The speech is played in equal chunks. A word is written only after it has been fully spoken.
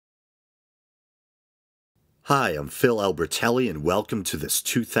Hi, I'm Phil Albertelli, and welcome to this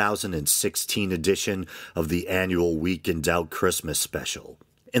 2016 edition of the annual Week in Doubt Christmas special.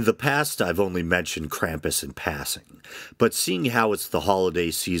 In the past, I've only mentioned Krampus in passing, but seeing how it's the holiday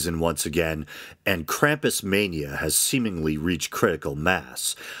season once again, and Krampus-mania has seemingly reached critical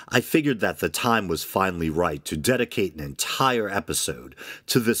mass, I figured that the time was finally right to dedicate an entire episode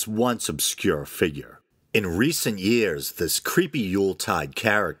to this once obscure figure. In recent years, this creepy Yuletide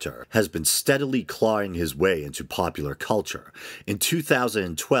character has been steadily clawing his way into popular culture. In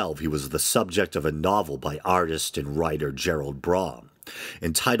 2012, he was the subject of a novel by artist and writer Gerald Brom,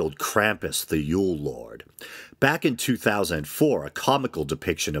 entitled Krampus the Yule Lord. Back in 2004, a comical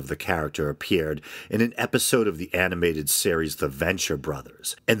depiction of the character appeared in an episode of the animated series The Venture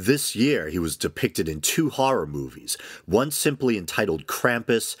Brothers. And this year, he was depicted in two horror movies, one simply entitled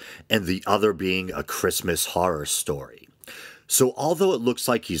Krampus and the other being A Christmas Horror Story. So although it looks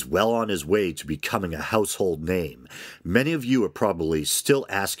like he's well on his way to becoming a household name, many of you are probably still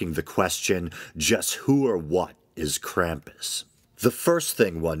asking the question, just who or what is Krampus? The first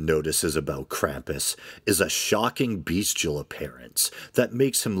thing one notices about Krampus is a shocking bestial appearance that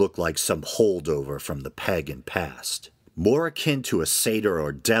makes him look like some holdover from the pagan past, more akin to a satyr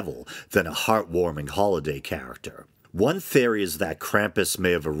or devil than a heartwarming holiday character. One theory is that Krampus may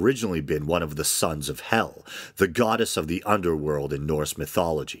have originally been one of the sons of Hel, the goddess of the underworld in Norse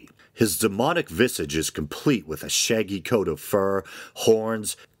mythology. His demonic visage is complete with a shaggy coat of fur,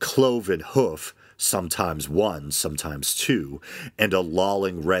 horns, cloven hoof, sometimes one, sometimes two, and a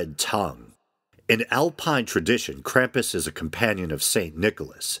lolling red tongue. In Alpine tradition, Krampus is a companion of Saint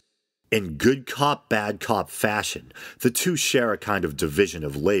Nicholas. In good cop, bad cop fashion, the two share a kind of division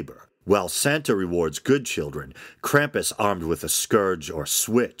of labor. While Santa rewards good children, Krampus, armed with a scourge or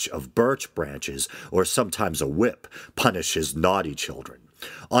switch of birch branches, or sometimes a whip, punishes naughty children.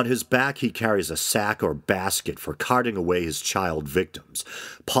 On his back he carries a sack or basket for carting away his child victims,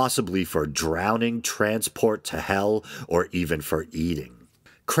 possibly for drowning, transport to hell, or even for eating.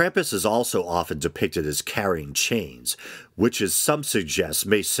 Krampus is also often depicted as carrying chains, which as some suggest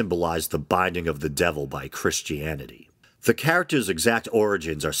may symbolize the binding of the devil by Christianity. The character's exact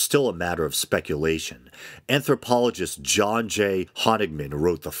origins are still a matter of speculation. Anthropologist John J. Honigman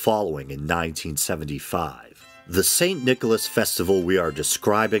wrote the following in 1975. The St. Nicholas festival we are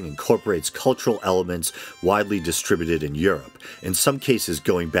describing incorporates cultural elements widely distributed in Europe, in some cases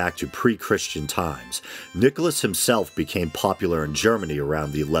going back to pre-Christian times. Nicholas himself became popular in Germany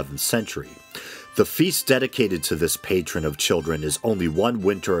around the 11th century. The feast dedicated to this patron of children is only one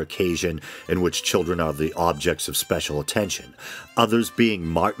winter occasion in which children are the objects of special attention, others being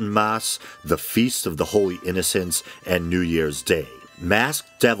Martinmas, the Feast of the Holy Innocents, and New Year's Day.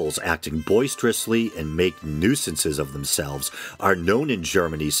 Masked devils acting boisterously and make nuisances of themselves are known in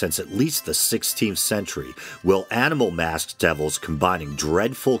Germany since at least the 16th century, while animal masked devils combining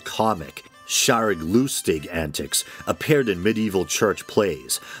dreadful comic Scharig lustig antics appeared in medieval church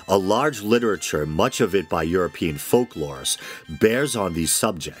plays. A large literature, much of it by European folklorists, bears on these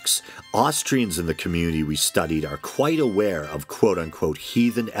subjects. Austrians in the community we studied are quite aware of quote-unquote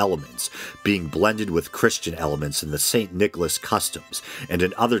heathen elements being blended with Christian elements in the St. Nicholas customs and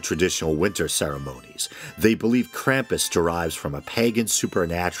in other traditional winter ceremonies. They believe Krampus derives from a pagan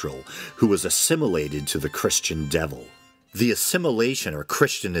supernatural who was assimilated to the Christian devil. The assimilation or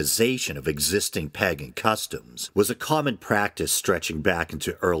Christianization of existing pagan customs was a common practice stretching back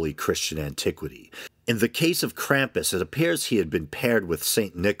into early Christian antiquity. In the case of Krampus, it appears he had been paired with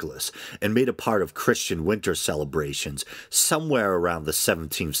St. Nicholas and made a part of Christian winter celebrations somewhere around the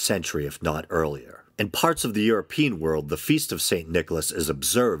 17th century, if not earlier. In parts of the European world, the Feast of St. Nicholas is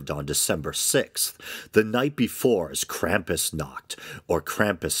observed on December 6th. The night before is Krampusnacht, or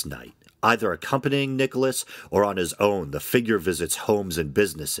Krampus night. Either accompanying Nicholas or on his own, the figure visits homes and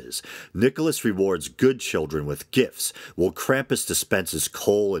businesses. Nicholas rewards good children with gifts, while Krampus dispenses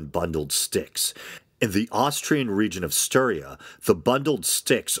coal and bundled sticks. In the Austrian region of Styria, the bundled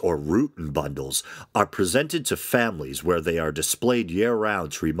sticks, or Ruten bundles, are presented to families where they are displayed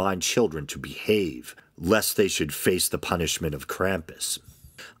year-round to remind children to behave, lest they should face the punishment of Krampus.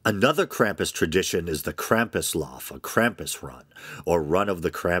 Another Krampus tradition is the Krampuslauf, a Krampus run, or run of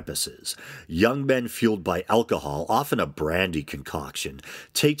the Krampuses. Young men fueled by alcohol, often a brandy concoction,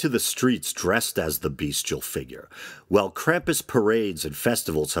 take to the streets dressed as the bestial figure. While Krampus parades and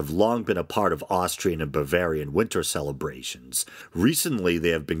festivals have long been a part of Austrian and Bavarian winter celebrations, recently they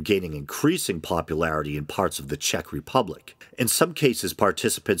have been gaining increasing popularity in parts of the Czech Republic. In some cases,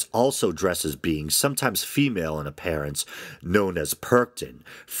 participants also dress as beings, sometimes female in appearance, known as Perchten,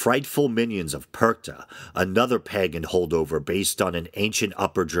 frightful minions of Perchta, another pagan holdover based on an ancient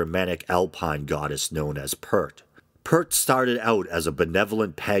Upper Germanic alpine goddess known as Pert. Pert started out as a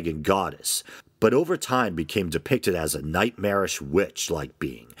benevolent pagan goddess, but over time became depicted as a nightmarish witch-like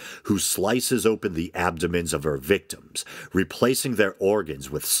being who slices open the abdomens of her victims, replacing their organs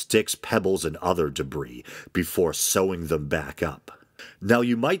with sticks, pebbles, and other debris before sewing them back up. Now,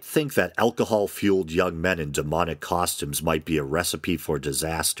 you might think that alcohol-fueled young men in demonic costumes might be a recipe for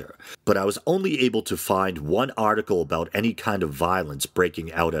disaster, but I was only able to find one article about any kind of violence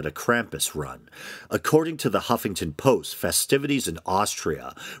breaking out at a Krampus run. According to the Huffington Post, festivities in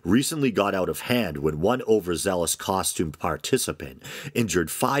Austria recently got out of hand when one overzealous costume participant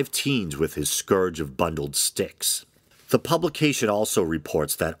injured 5 teens with his scourge of bundled sticks. The publication also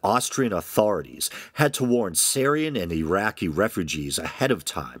reports that Austrian authorities had to warn Syrian and Iraqi refugees ahead of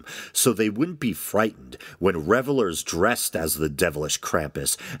time so they wouldn't be frightened when revelers dressed as the devilish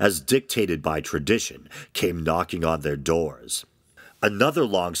Krampus, as dictated by tradition, came knocking on their doors. Another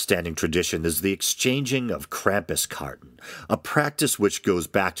long-standing tradition is the exchanging of Krampuskarten, a practice which goes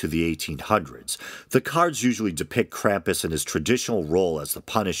back to the 1800s. The cards usually depict Krampus in his traditional role as the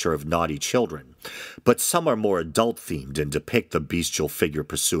punisher of naughty children, but some are more adult-themed and depict the bestial figure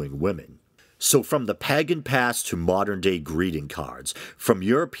pursuing women. So from the pagan past to modern-day greeting cards, from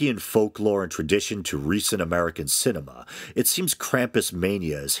European folklore and tradition to recent American cinema, it seems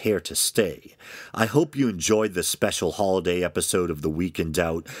Krampus-mania is here to stay. I hope you enjoyed this special holiday episode of The Week in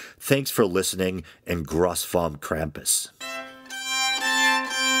Doubt. Thanks for listening, and Gross vom Krampus.